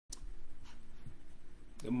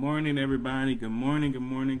Good morning, everybody. Good morning, good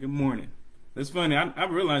morning, good morning. It's funny. I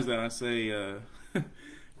realized that I say,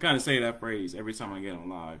 kind of say that phrase every time I get on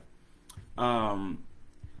live. Um,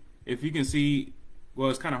 if you can see,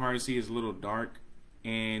 well, it's kind of hard to see. It's a little dark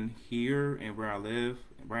in here and where I live.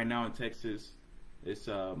 Right now in Texas, it's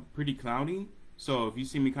pretty cloudy. So if you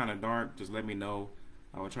see me kind of dark, just let me know.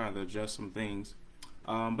 I will try to adjust some things.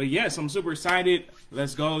 But yes, I'm super excited.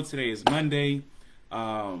 Let's go. Today is Monday.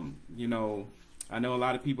 You know, I know a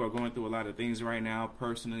lot of people are going through a lot of things right now,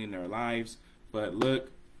 personally in their lives. But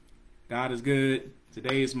look, God is good.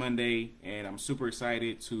 Today is Monday, and I'm super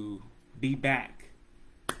excited to be back,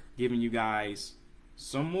 giving you guys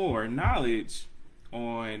some more knowledge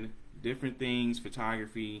on different things,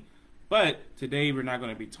 photography. But today we're not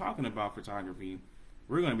going to be talking about photography.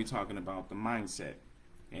 We're going to be talking about the mindset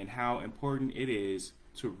and how important it is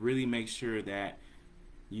to really make sure that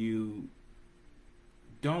you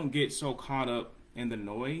don't get so caught up in the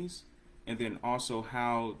noise, and then also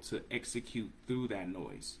how to execute through that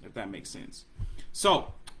noise, if that makes sense.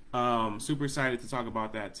 So super excited to talk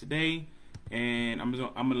about that today, and I'm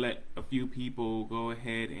gonna let a few people go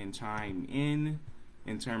ahead and chime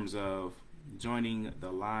in terms of joining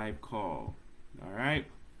the live call. All right,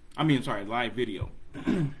 sorry, live video.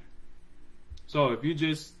 So if you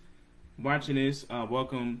just watching this,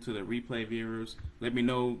 welcome to the replay viewers. Let me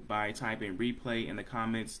know by typing replay in the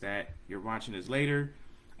comments that you're watching this later.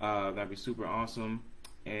 That'd be super awesome.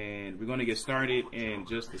 And we're going to get started in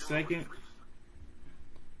just a second.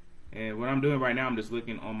 And what I'm doing right now, I'm just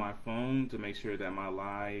looking on my phone to make sure that my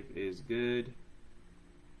live is good.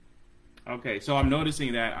 Okay, so I'm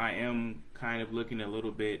noticing that I am kind of looking a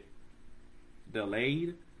little bit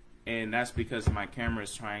delayed, and that's because my camera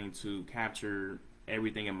is trying to capture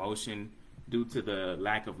everything in motion due to the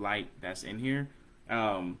lack of light that's in here.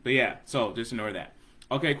 But yeah, so just ignore that.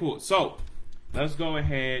 Okay, cool. So let's go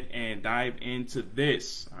ahead and dive into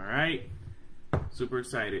this. All right, super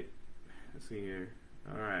excited. Let's see here.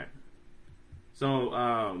 All right, so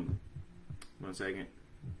 1 second.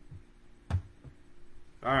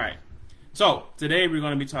 All right, so today we're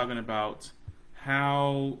going to be talking about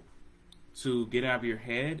how to get out of your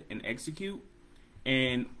head and execute.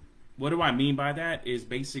 And what do I mean by that is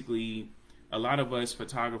basically a lot of us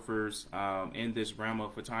photographers in this realm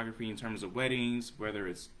of photography, in terms of weddings, whether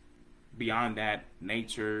it's beyond that,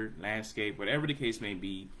 nature, landscape, whatever the case may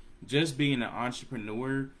be, just being an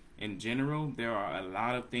entrepreneur in general, there are a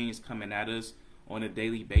lot of things coming at us on a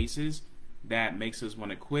daily basis that makes us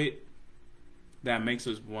want to quit, that makes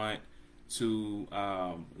us want to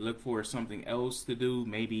look for something else to do.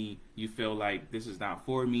 Maybe you feel like this is not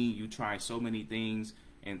for me. You try so many things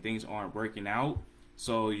and things aren't working out.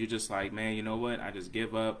 So you're just like, man, you know what? I just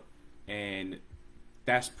give up. And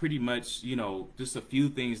that's pretty much, you know, just a few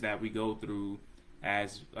things that we go through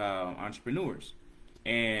as entrepreneurs.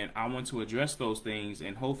 And I want to address those things.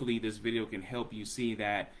 And hopefully this video can help you see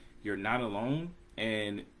that you're not alone.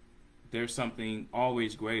 And there's something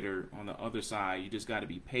always greater on the other side. You just got to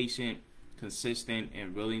be patient, consistent,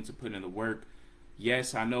 and willing to put in the work.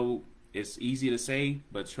 Yes, I know it's easy to say,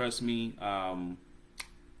 but trust me,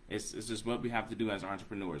 it's just what we have to do as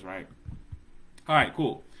entrepreneurs, right? All right,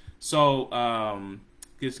 cool. So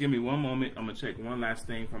just give me one moment. I'm gonna check one last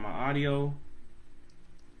thing for my audio.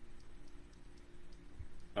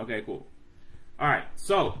 Okay, cool. All right,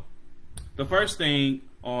 so the first thing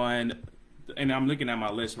on, and I'm looking at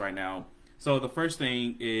my list right now. So the first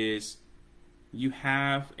thing is you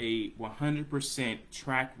have a 100%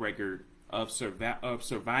 track record of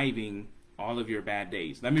surviving all of your bad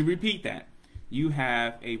days. Let me repeat that. You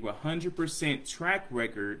have a 100% track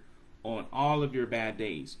record on all of your bad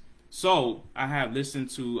days. So I have listened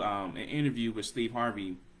to an interview with Steve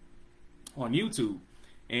Harvey on YouTube,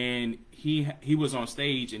 and he was on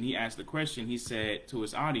stage and he asked the question. He said to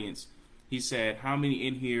his audience, he said, how many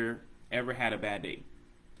in here ever had a bad day?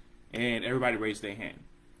 And everybody raised their hand.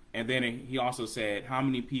 And then he also said, how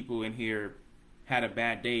many people in here had a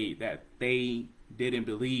bad day that they didn't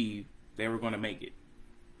believe they were going to make it?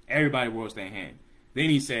 Everybody raised their hand. Then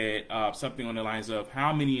he said something on the lines of,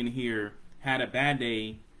 how many in here had a bad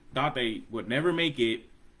day, thought they would never make it,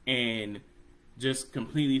 and just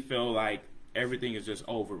completely feel like everything is just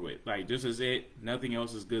over with. Like, this is it. Nothing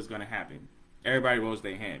else is good is going to happen. Everybody raised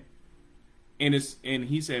their hand. And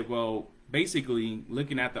he said, well, basically,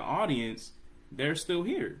 looking at the audience, they're still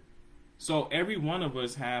here. So every one of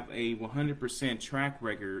us have a 100% track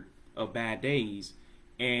record of bad days,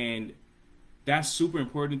 and that's super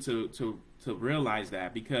important to realize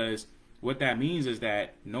that, because what that means is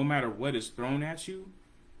that no matter what is thrown at you,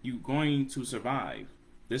 you're going to survive.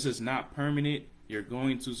 This is not permanent. You're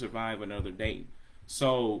going to survive another day.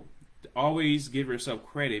 So always give yourself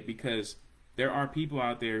credit, because there are people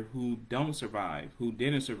out there who don't survive, who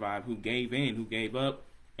didn't survive, who gave in, who gave up,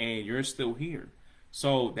 and you're still here.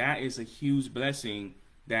 So that is a huge blessing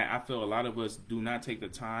that I feel a lot of us do not take the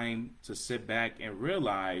time to sit back and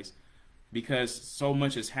realize, because so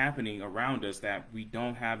much is happening around us that we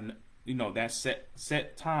don't have, that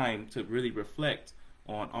set time to really reflect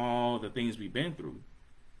on all the things we've been through.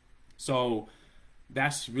 So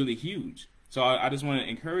that's really huge. So I just want to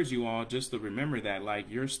encourage you all just to remember that, like,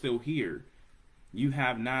 you're still here. You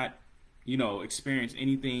have not, experienced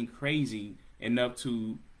anything crazy enough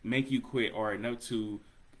to make you quit, or enough to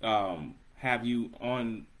have you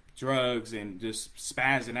on drugs and just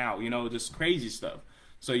spazzing out, just crazy stuff.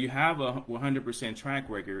 So you have a 100% track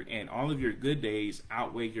record, and all of your good days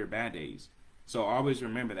outweigh your bad days. So always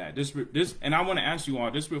remember that. And I want to ask you all,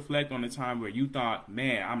 just reflect on the time where you thought,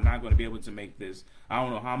 man, I'm not going to be able to make this. I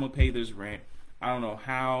don't know how I'm going to pay this rent. I don't know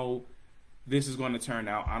how this is going to turn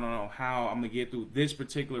out. I don't know how I'm going to get through this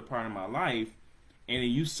particular part of my life. And then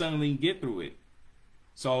you suddenly get through it.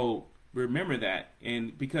 So remember that.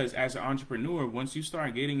 And because as an entrepreneur, once you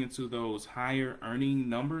start getting into those higher earning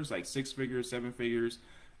numbers, like 6 figures, 7 figures,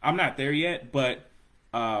 I'm not there yet, but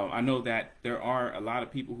I know that there are a lot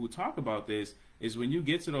of people who talk about this, is when you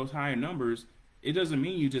get to those higher numbers, it doesn't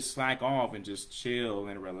mean you just slack off and just chill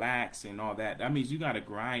and relax and all that. That means you got to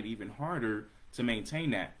grind even harder to maintain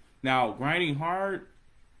that. Now, grinding hard,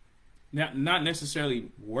 not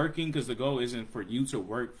necessarily working, because the goal isn't for you to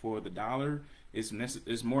work for the dollar.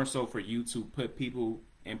 It's more so for you to put people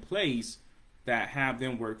in place that have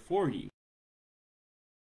them work for you.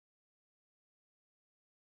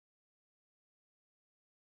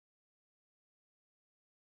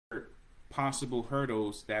 Possible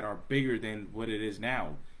hurdles that are bigger than what it is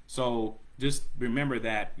now. So just remember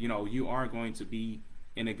that, you are going to be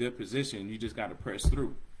in a good position. You just got to press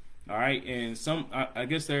through. All right. And I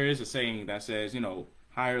guess there is a saying that says,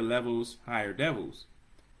 higher levels, higher devils.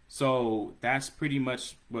 So that's pretty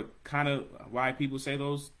much why people say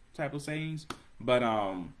those type of sayings. But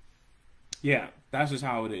yeah, that's just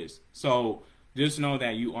how it is. So just know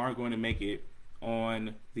that you are going to make it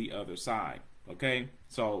on the other side. Okay,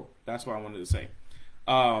 so that's what I wanted to say.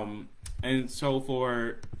 And so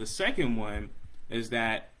for the second one is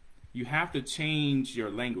that you have to change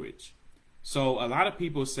your language. So a lot of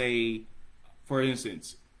people say, for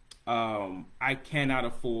instance, I cannot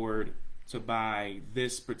afford to buy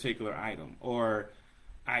this particular item, or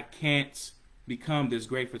I can't become this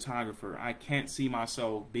great photographer. I can't see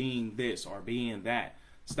myself being this or being that.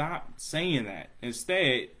 Stop saying that.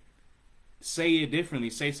 Instead, say it differently.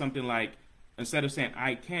 Say something like, instead of saying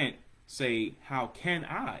I can't, say how can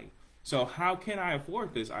I? So how can I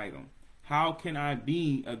afford this item? How can I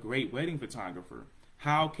be a great wedding photographer?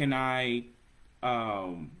 How can I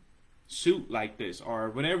shoot like this, or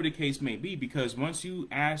whatever the case may be? Because once you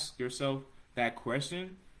ask yourself that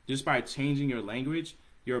question, just by changing your language,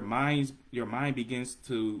 your mind begins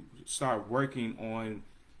to start working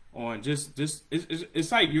on just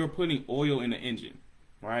it's like you're putting oil in the engine,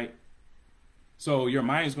 right? So your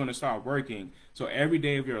mind is going to start working. So every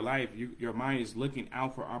day of your life, your mind is looking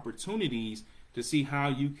out for opportunities to see how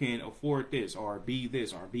you can afford this or be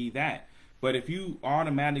that. But if you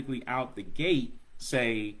automatically out the gate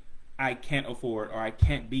say, I can't afford or I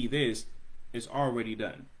can't be this, it's already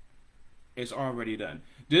done. It's already done.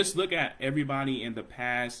 Just look at everybody in the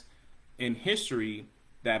past in history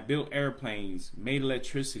that built airplanes, made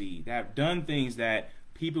electricity, that have done things that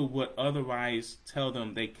people would otherwise tell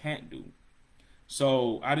them they can't do.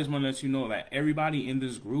 So I just want to let you know that everybody in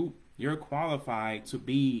this group, you're qualified to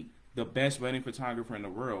be the best wedding photographer in the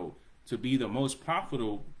world, to be the most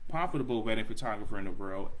profitable wedding photographer in the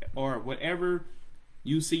world, or whatever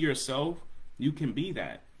you see yourself, you can be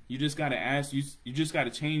that. You just got to ask, you just got to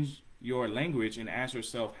change your language and ask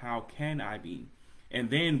yourself, how can I be? And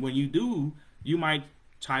then when you do, you might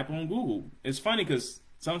type on Google. It's funny because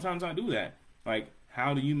sometimes I do that. Like,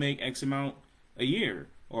 how do you make X amount a year?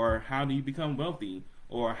 Or how do you become wealthy?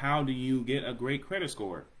 Or how do you get a great credit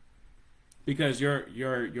score? Because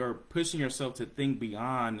you're pushing yourself to think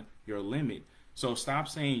beyond your limit. So stop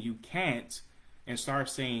saying you can't and start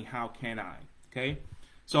saying, how can I? Okay?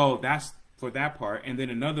 So that's for that part. And then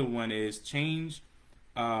another one is change.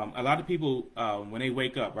 A lot of people, when they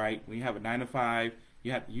wake up, right, when you have a 9 to 5,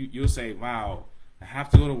 you'll say, wow, I have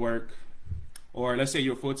to go to work. Or let's say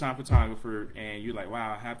you're a full-time photographer and you're like,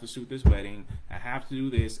 wow, I have to shoot this wedding. I have to do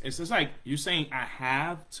this. It's just like you're saying I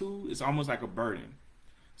have to. It's almost like a burden.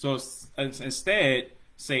 So instead,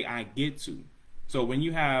 say I get to. So when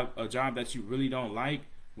you have a job that you really don't like,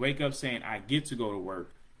 wake up saying I get to go to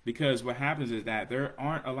work. because what happens is that there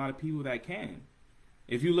aren't a lot of people that can.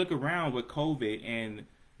 If you look around with COVID and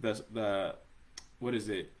the what is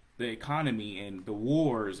it, the economy and the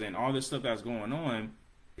wars and all this stuff that's going on,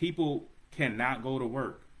 people cannot go to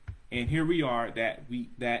work. And here we are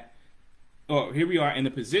here we are in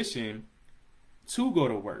the position to go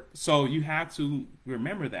to work. So you have to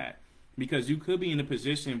remember that, because you could be in a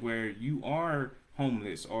position where you are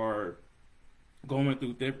homeless or going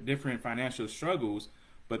through different financial struggles,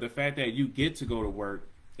 but the fact that you get to go to work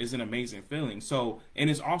is an amazing feeling. So, and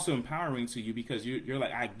it's also empowering to you, because you're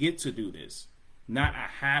like, I get to do this, not I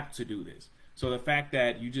have to do this. So the fact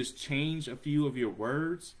that you just change a few of your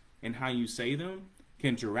words and how you say them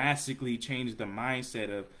can drastically change the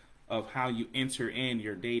mindset of how you enter in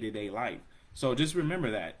your day-to-day life. So just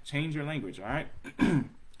remember that. Change your language, all right?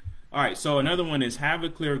 All right, so another one is have a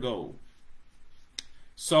clear goal.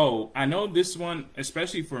 So I know this one,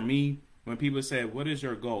 especially for me, when people say, what is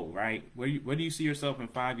your goal, right? Where do you see yourself in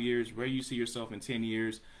 5 years? Where do you see yourself in 10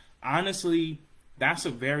 years? Honestly, that's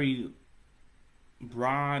a very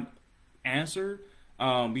broad answer,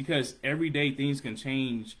 because every day things can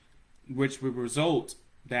change, which would result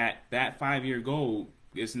that 5-year goal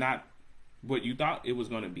is not what you thought it was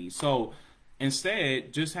going to be. So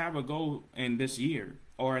instead, just have a goal in this year,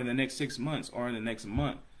 or in the next 6 months, or in the next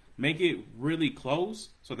month. Make it really close,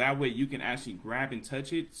 so that way you can actually grab and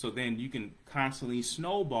touch it. So then you can constantly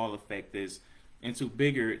snowball effect this into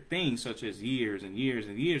bigger things, such as years and years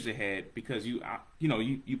and years ahead, because you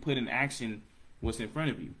put in action what's in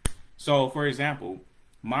front of you. So for example,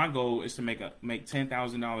 my goal is to make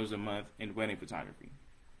 $10,000 a month in wedding photography.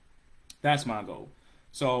 That's my goal.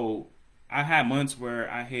 So I had months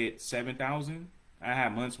where I hit 7,000. I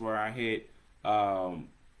had months where I hit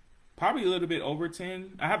probably a little bit over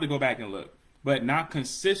 10. I have to go back and look, but not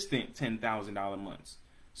consistent $10,000 months.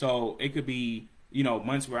 So it could be,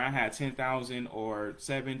 months where I had 10,000 or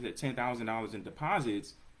 $7,000 to $10,000 in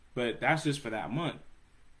deposits, but that's just for that month.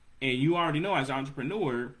 And you already know, as an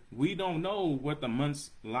entrepreneur, we don't know what the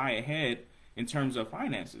months lie ahead in terms of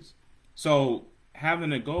finances. So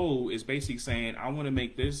having a goal is basically saying, I want to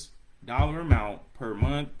make this dollar amount per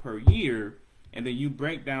month, per year. And then you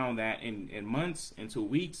break down that in months, into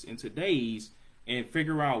weeks, into days, and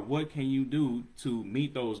figure out what can you do to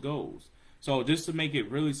meet those goals. So just to make it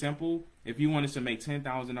really simple, if you wanted to make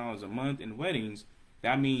 $10,000 a month in weddings,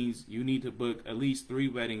 that means you need to book at least 3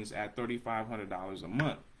 weddings at $3,500 a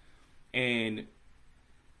month. And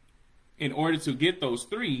in order to get those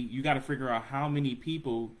 3, you got to figure out how many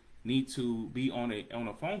people need to be on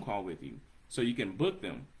a phone call with you so you can book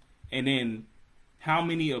them. And then how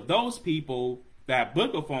many of those people that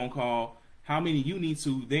book a phone call, how many you need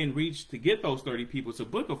to then reach to get those 30 people to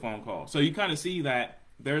book a phone call. So you kind of see that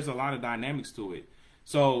there's a lot of dynamics to it.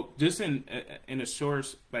 So just in a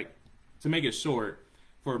short, like, to make it short,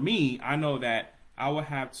 for me, I know that I will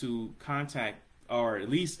have to contact, or at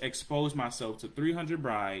least expose myself to 300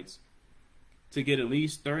 brides to get at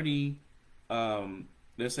least 30,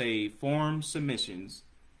 let's say, form submissions.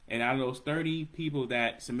 And out of those 30 people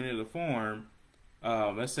that submitted a form,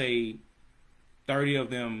 let's say 30 of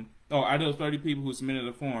them, or out of those 30 people who submitted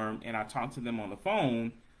a form and I talked to them on the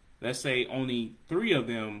phone, let's say only 3 of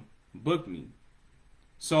them booked me.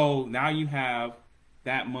 So now you have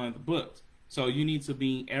that month booked. So you need to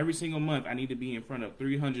be, every single month, I need to be in front of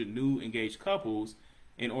 300 new engaged couples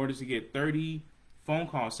in order to get 30 phone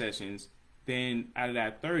call sessions. Then out of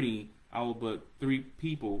that 30, I will book 3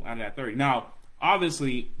 people out of that 30. Now,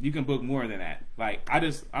 obviously, you can book more than that. Like,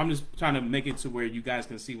 I'm just trying to make it to where you guys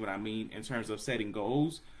can see what I mean in terms of setting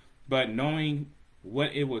goals. But knowing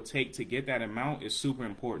what it will take to get that amount is super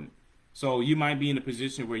important. So you might be in a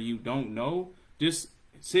position where you don't know. Just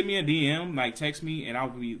send me a DM, like text me, and I'll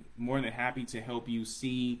be more than happy to help you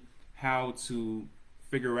see how to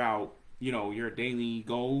figure out, your daily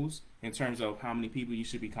goals in terms of how many people you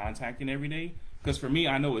should be contacting every day. Because for me,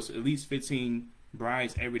 I know it's at least 15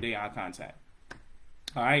 brides every day I contact.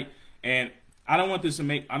 All right, and I don't want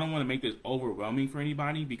to make this overwhelming for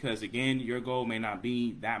anybody, because again, your goal may not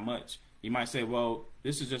be that much. You might say, well,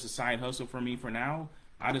 this is just a side hustle for me for now.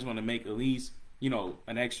 I just want to make at least,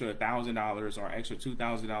 an extra $1,000 or extra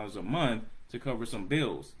 $2,000 a month to cover some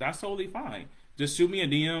bills. That's totally fine. Just shoot me a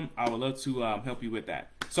DM. I would love to help you with that.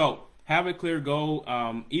 So have a clear goal,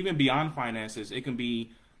 even beyond finances. It can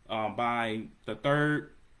be by the 3rd,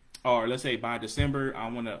 or let's say by December, I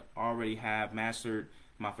want to already have mastered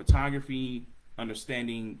my photography,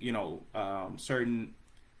 understanding, certain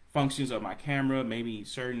functions of my camera, maybe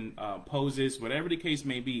certain poses, whatever the case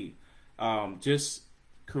may be. Just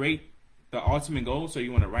create the ultimate goal. So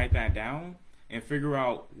you want to write that down and figure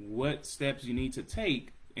out what steps you need to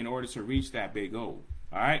take in order to reach that big goal.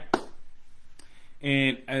 All right.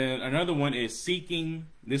 And another one is seeking,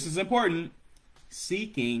 this is important,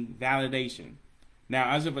 seeking validation.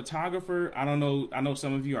 Now, as a photographer, I know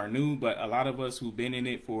some of you are new, but a lot of us who've been in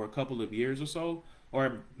it for a couple of years or so,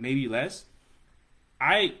 or maybe less,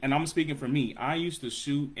 and I'm speaking for me, I used to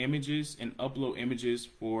shoot images and upload images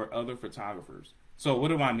for other photographers. So what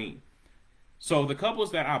do I mean? So the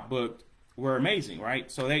couples that I booked were amazing,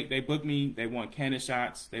 right? So they booked me, they want candid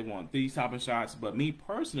shots, they want these type of shots, but me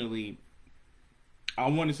personally, I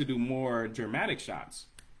wanted to do more dramatic shots.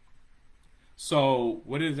 So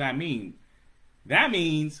what does that mean? That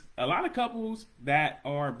means a lot of couples that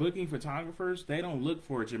are booking photographers, they don't look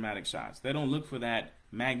for dramatic shots. They don't look for that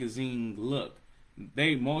magazine look.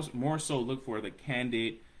 They more so look for the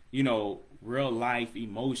candid, you know, real life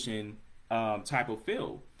emotion type of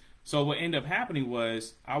feel. So what ended up happening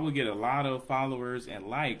was I would get a lot of followers and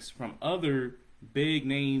likes from other big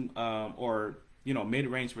name or, you know,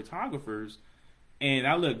 mid-range photographers. And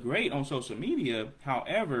I look great on social media.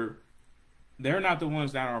 However, they're not the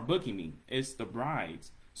ones that are booking me. It's the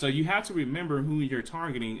brides. So you have to remember who you're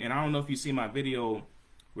targeting. And I don't know if you see my video,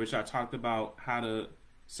 which I talked about how to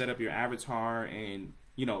set up your avatar and,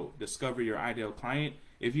 you know, discover your ideal client.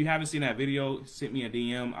 If you haven't seen that video, send me a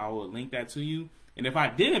DM. I will link that to you. And if I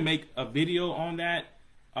didn't make a video on that,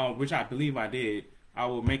 which I believe I did, I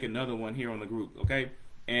will make another one here on the group. Okay.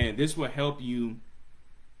 And this will help you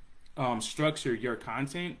structure your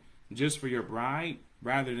content just for your bride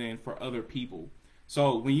rather than for other people.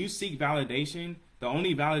 So when you seek validation, the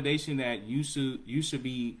only validation that you should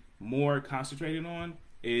be more concentrated on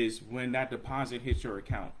is when that deposit hits your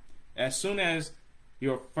account. As soon as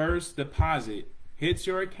your first deposit hits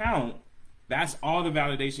your account, that's all the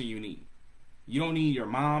validation you need. You don't need your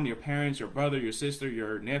mom, your parents, your brother, your sister,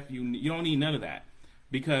 your nephew. You don't need none of that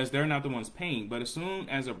because they're not the ones paying. But as soon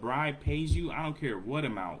as a bride pays you, I don't care what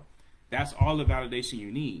amount, that's all the validation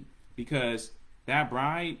you need, because that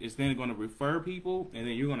bride is then going to refer people, and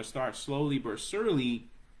then you're going to start slowly but surely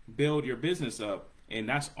build your business up, and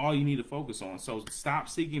that's all you need to focus on. So stop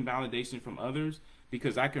seeking validation from others,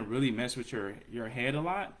 because that can really mess with your head a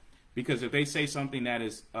lot. Because if they say something that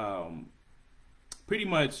is pretty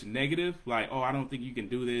much negative, like, oh, I don't think you can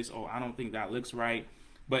do this, oh, I don't think that looks right,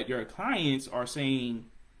 but your clients are saying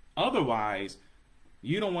otherwise,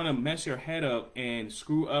 you don't want to mess your head up and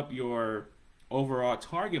screw up your overall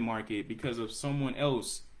target market because of someone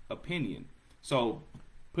else's opinion. So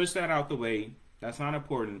push that out the way. That's not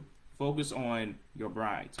important. Focus on your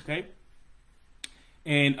brides, okay?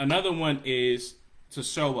 And another one is to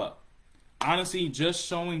show up. Honestly, just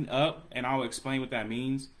showing up, and I'll explain what that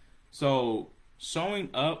means. So showing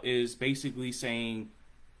up is basically saying,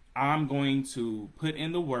 I'm going to put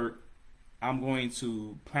in the work. I'm going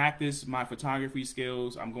to practice my photography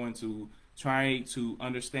skills. I'm going to try to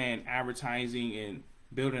understand advertising and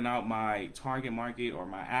building out my target market or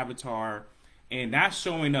my avatar. And that's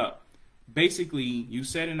showing up. Basically, you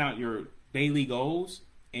setting out your daily goals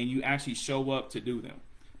and you actually show up to do them.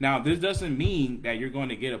 Now, this doesn't mean that you're going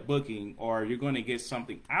to get a booking or you're going to get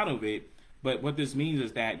something out of it. But what this means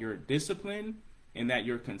is that you're disciplined and that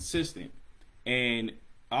you're consistent. And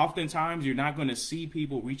oftentimes you're not going to see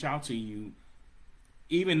people reach out to you,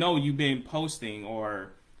 even though you've been posting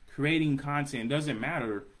or creating content. It doesn't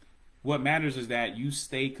matter. What matters is that you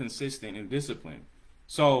stay consistent and disciplined.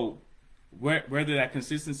 So whether that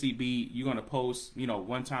consistency be you're going to post, you know,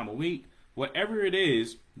 one time a week, whatever it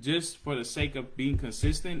is, just for the sake of being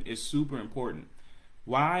consistent is super important.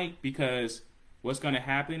 Why? Because what's going to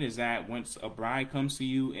happen is that once a bride comes to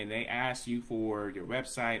you and they ask you for your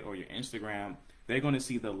website or your Instagram, they're going to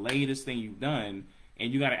see the latest thing you've done.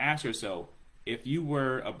 And you got to ask yourself, if you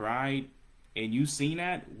were a bride and you seen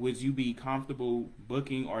that, would you be comfortable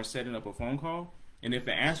booking or setting up a phone call? And if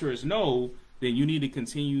the answer is no, then you need to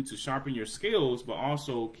continue to sharpen your skills, but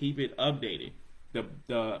also keep it updated.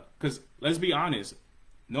 Because let's be honest,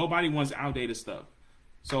 nobody wants outdated stuff.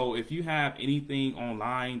 So if you have anything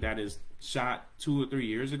online that is shot 2 or 3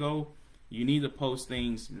 years ago, you need to post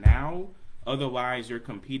things now. Otherwise, you're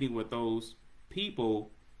competing with those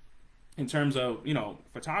people in terms of, you know,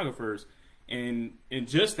 photographers. And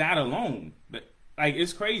just that alone, but like,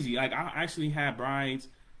 it's crazy. Like, I actually had brides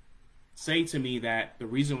say to me that the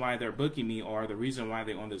reason why they're booking me or the reason why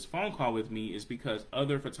they're on this phone call with me is because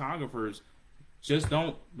other photographers just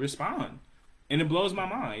don't respond. And it blows my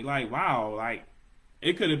mind. Like, wow, like,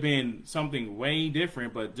 it could have been something way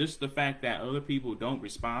different, but just the fact that other people don't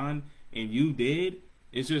respond and you did,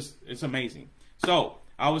 it's amazing. So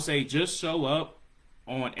I would say just show up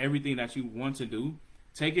on everything that you want to do.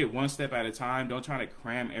 Take it one step at a time. Don't try to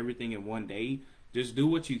cram everything in one day. Just do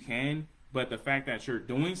what you can. But the fact that you're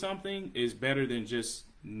doing something is better than just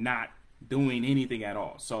not doing anything at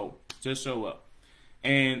all. So just show up.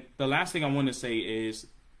 And the last thing I want to say is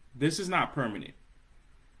this is not permanent.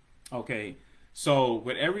 Okay. So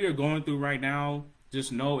whatever you're going through right now,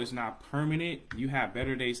 just know it's not permanent. You have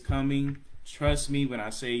better days coming. Trust me when I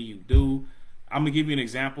say you do. I'm going to give you an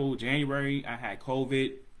example. January, I had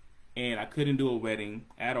COVID and I couldn't do a wedding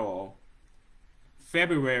at all.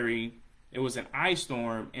 February, it was an ice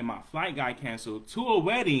storm and my flight got canceled to a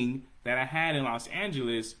wedding that I had in Los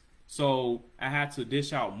Angeles. So I had to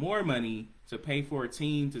dish out more money to pay for a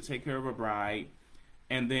team to take care of a bride.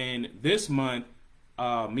 And then this month,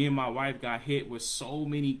 me and my wife got hit with so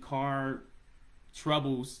many car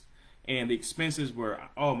troubles, and the expenses were,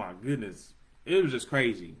 oh my goodness, it was just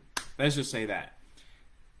crazy. Let's just say that.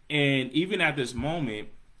 And even at this moment,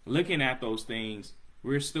 looking at those things,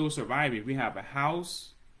 we're still surviving. We have a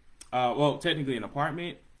house, well, technically an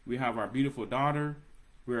apartment. We have our beautiful daughter.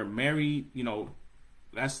 We're married. You know,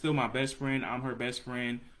 that's still my best friend. I'm her best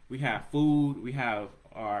friend. We have food. We have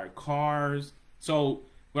our cars. So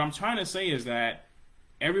what I'm trying to say is that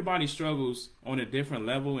everybody struggles on a different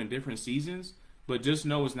level in different seasons, but just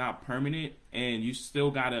know it's not permanent, and you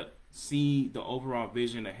still got to see the overall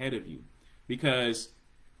vision ahead of you. Because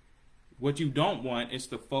what you don't want is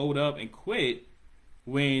to fold up and quit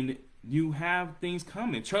when you have things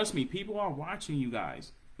coming. Trust me, people are watching you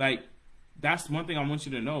guys. Like, that's one thing I want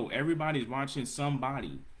you to know. Everybody's watching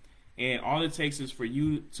somebody. And all it takes is for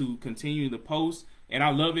you to continue to post. And I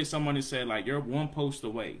love it. Someone has said, like, you're one post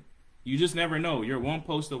away. You just never know. You're one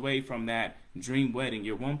post away from that dream wedding.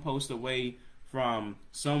 You're one post away from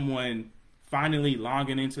someone finally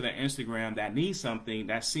logging into their Instagram that needs something,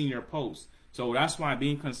 that's seen your post. So that's why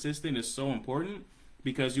being consistent is so important,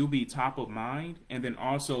 because you'll be top of mind. And then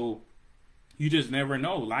also, you just never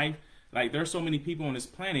know. Life, like, there's so many people on this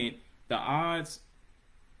planet, the odds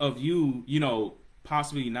of you, you know,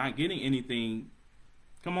 possibly not getting anything,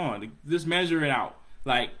 come on, just measure it out.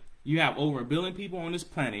 Like, you have over 1 billion people on this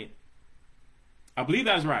planet. I believe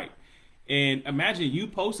that's right. And imagine you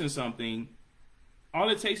posting something. All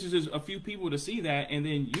it takes is just a few people to see that, and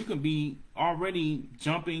then you can be already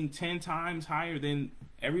jumping 10 times higher than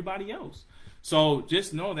everybody else. So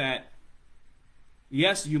just know that,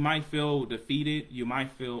 yes, you might feel defeated. You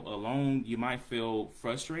might feel alone. You might feel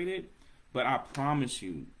frustrated. But I promise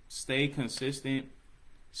you, stay consistent.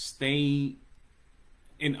 Stay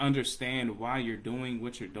and understand why you're doing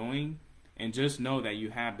what you're doing. And just know that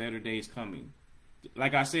you have better days coming.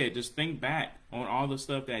 Like I said, just think back on all the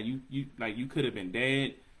stuff that you could have been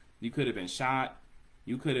dead, you could have been shot,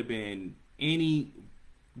 you could have been any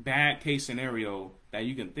bad case scenario that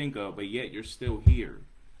you can think of, but yet you're still here.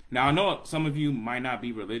 Now, I know some of you might not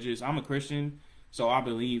be religious. I'm a Christian, so I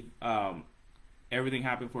believe everything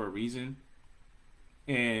happened for a reason.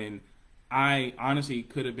 And I honestly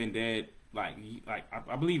could have been dead. Like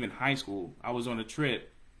I believe in high school, I was on a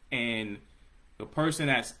trip, and the person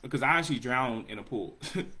because I actually drowned in a pool.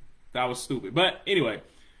 That was stupid. But anyway,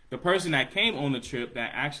 the person that came on the trip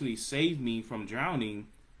that actually saved me from drowning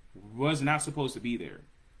was not supposed to be there.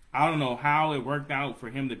 I don't know how it worked out for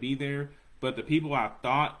him to be there, but the people I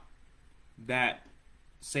thought that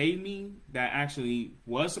saved me, that actually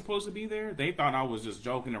was supposed to be there, they thought I was just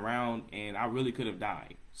joking around and I really could have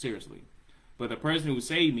died. Seriously. But the person who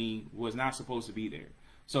saved me was not supposed to be there.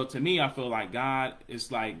 So to me, I feel like God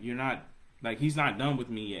is like, He's not done with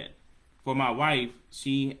me yet. For my wife,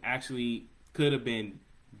 she actually could have been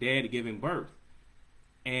dead giving birth.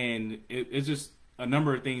 And it's just a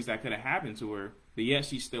number of things that could have happened to her. But yet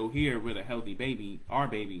she's still here with a healthy baby, our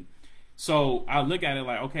baby. So I look at it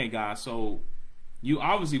like, okay, God, so you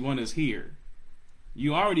obviously want us here.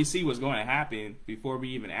 You already see what's going to happen before we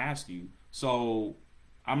even ask you. So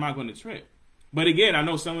I'm not going to trip. But again, I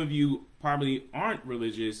know some of you probably aren't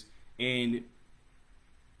religious, and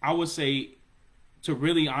I would say to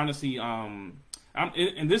really honestly, and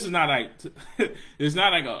this is not like it's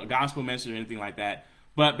not like a gospel message or anything like that.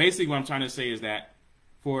 But basically, what I'm trying to say is that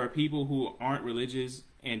for people who aren't religious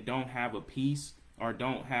and don't have a peace or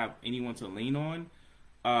don't have anyone to lean on,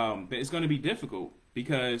 it's going to be difficult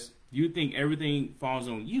because you think everything falls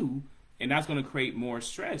on you, and that's going to create more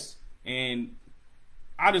stress. And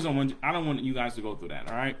I don't want you guys to go through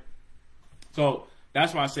that. All right. So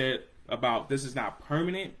that's why I said about this is not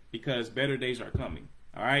permanent, because better days are coming.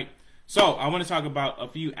 All right. So I want to talk about a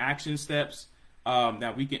few action steps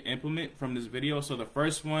that we can implement from this video. So the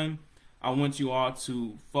first one, I want you all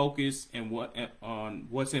to focus on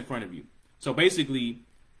what's in front of you. So basically,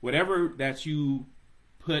 whatever that you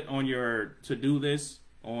put on your to-do list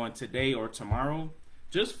on today or tomorrow,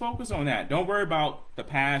 Just focus on that. Don't worry about the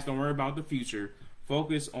past. Don't worry about the future.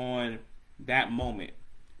 Focus on that moment,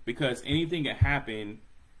 because anything can happen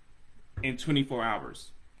in 24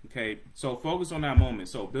 hours. Okay, so focus on that moment.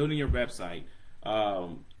 So building your website,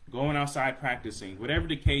 going outside practicing, whatever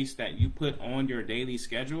the case that you put on your daily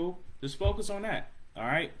schedule, just focus on that. All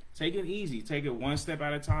right, take it easy. Take it one step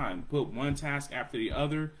at a time. Put one task after the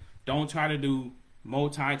other. Don't try to do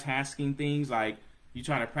multitasking things like you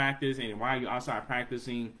try to practice and while you're outside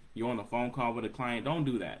practicing, you're on a phone call with a client. Don't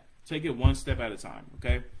do that. Take it one step at a time.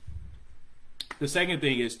 Okay. The second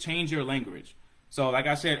thing is change your language. So like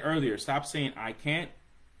I said earlier, stop saying I can't.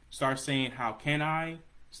 Start saying how can I.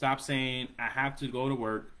 Stop saying I have to go to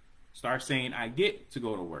work. Start saying I get to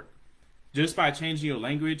go to work. Just by changing your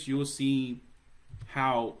language, you'll see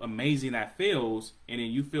how amazing that feels, and then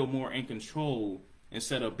you feel more in control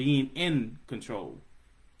instead of being in control.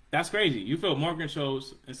 That's crazy. You feel more control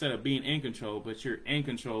instead of being in control, but you're in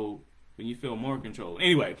control when you feel more control.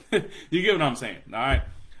 Anyway, you get what I'm saying. All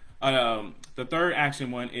right. The third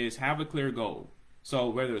action one is have a clear goal. So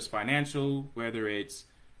whether it's financial, whether it's,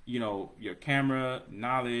 your camera,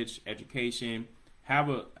 knowledge, education, have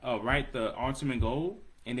write the ultimate goal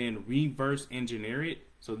and then reverse engineer it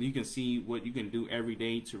so that you can see what you can do every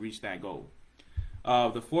day to reach that goal.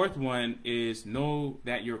 The fourth one is know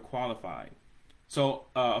that you're qualified. So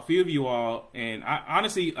a few of you all, and I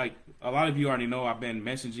honestly, like a lot of you already know, I've been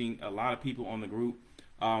messaging a lot of people on the group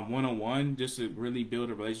one-on-one just to really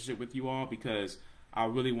build a relationship with you all, because I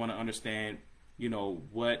really want to understand,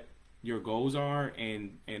 what your goals are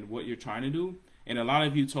and what you're trying to do. And a lot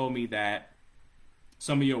of you told me that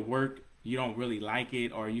some of your work, you don't really like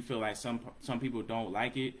it, or you feel like some people don't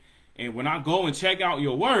like it. And when I go and check out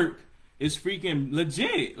your work, it's freaking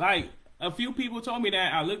legit. Like a few people told me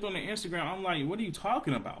that. I looked on the Instagram. I'm like, what are you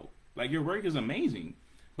talking about? Like your work is amazing,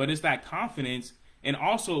 but it's that confidence. And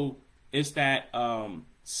also it's that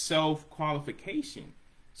self-qualification.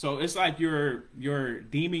 So it's like you're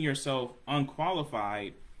deeming yourself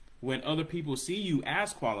unqualified when other people see you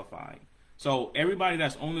as qualified. So everybody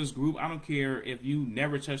that's on this group, I don't care if you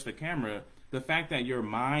never touch the camera, the fact that your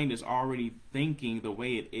mind is already thinking the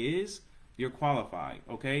way it is, you're qualified,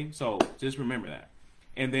 okay? So just remember that.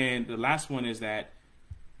 And then the last one is that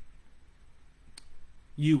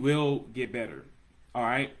you will get better, all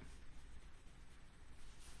right?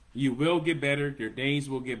 You will get better. Your days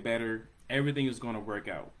will get better. Everything is going to work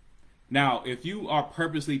out. Now, if you are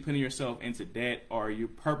purposely putting yourself into debt, or you're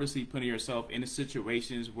purposely putting yourself into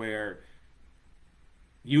situations where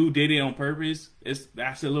you did it on purpose,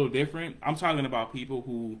 that's a little different. I'm talking about people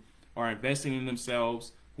who are investing in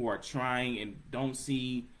themselves, who are trying and don't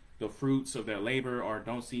see the fruits of their labor or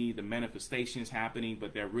don't see the manifestations happening,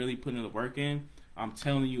 but they're really putting the work in. I'm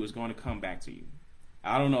telling you, it's going to come back to you.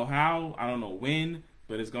 I don't know how, I don't know when,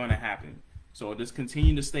 but it's going to happen. So just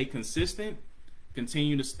continue to stay consistent,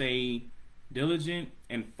 continue to stay diligent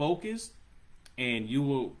and focused, and you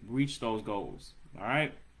will reach those goals. All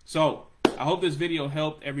right. So I hope this video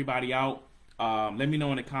helped everybody out. Let me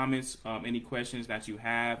know in the comments any questions that you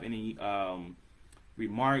have, any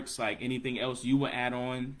remarks, like anything else you will add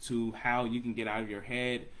on to how you can get out of your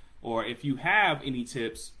head, or if you have any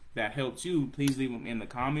tips that helped you, please leave them in the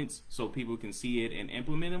comments so people can see it and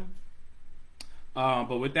implement them.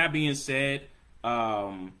 But with that being said,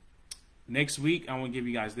 next week I want to give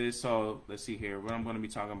you guys this. So let's see here what I'm going to be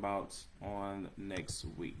talking about on next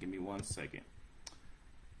week. Give me 1 second.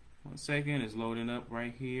 1 second, it's loading up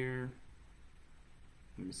right here.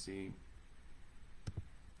 Let me see.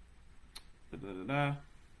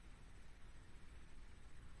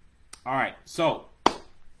 All right, so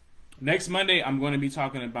next Monday I'm going to be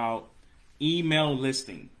talking about email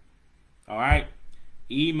listing. All right,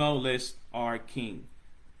 email lists are king.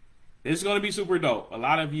 This is going to be super dope. A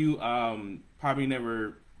lot of you probably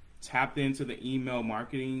never tapped into the email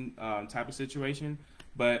marketing type of situation,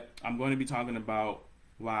 but I'm going to be talking about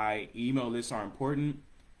why email lists are important.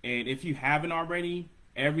 And if you haven't already,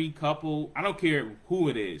 every couple, I don't care who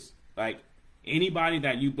it is, like anybody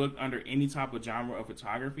that you booked under any type of genre of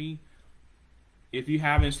photography, if you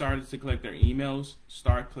haven't started to collect their emails,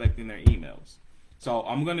 start collecting their emails. So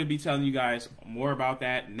I'm going to be telling you guys more about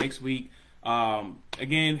that next week.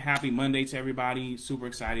 Again, happy Monday to everybody. Super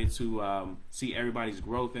excited to see everybody's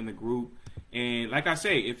growth in the group. And like I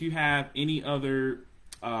say, if you have any other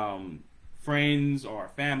friends or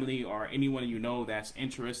family or anyone you know that's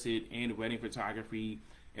interested in wedding photography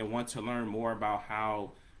and want to learn more about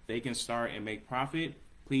how they can start and make profit,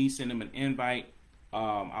 please send them an invite.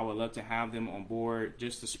 I would love to have them on board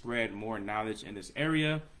just to spread more knowledge in this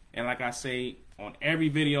area. And like I say on every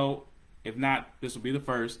video, if not, this will be the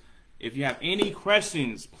first, if you have any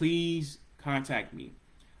questions, please contact me.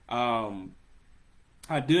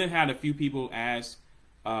 I did have a few people ask,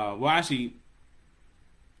 well, actually,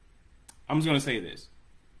 I'm just going to say this,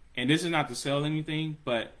 and this is not to sell anything,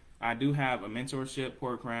 but I do have a mentorship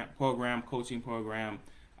program, coaching program.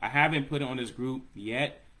 I haven't put it on this group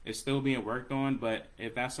yet. It's still being worked on, but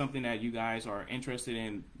if that's something that you guys are interested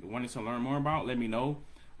in, wanting to learn more about, let me know.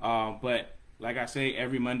 But like I say,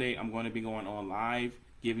 every Monday I'm going to be going on live,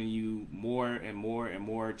 giving you more and more and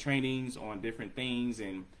more trainings on different things,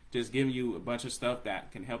 and just giving you a bunch of stuff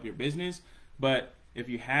that can help your business. But if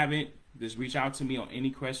you haven't, just reach out to me on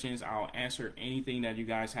any questions. I'll answer anything that you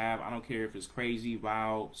guys have. I don't care if it's crazy,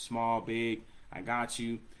 wild, small, big. I got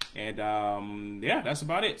you. And yeah, that's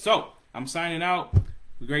about it. So I'm signing out.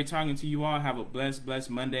 Great talking to you all. Have a blessed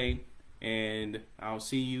Monday. And I'll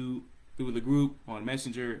see you through the group on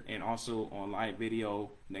Messenger and also on live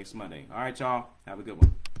video next Monday. All right, y'all. Have a good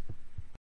one.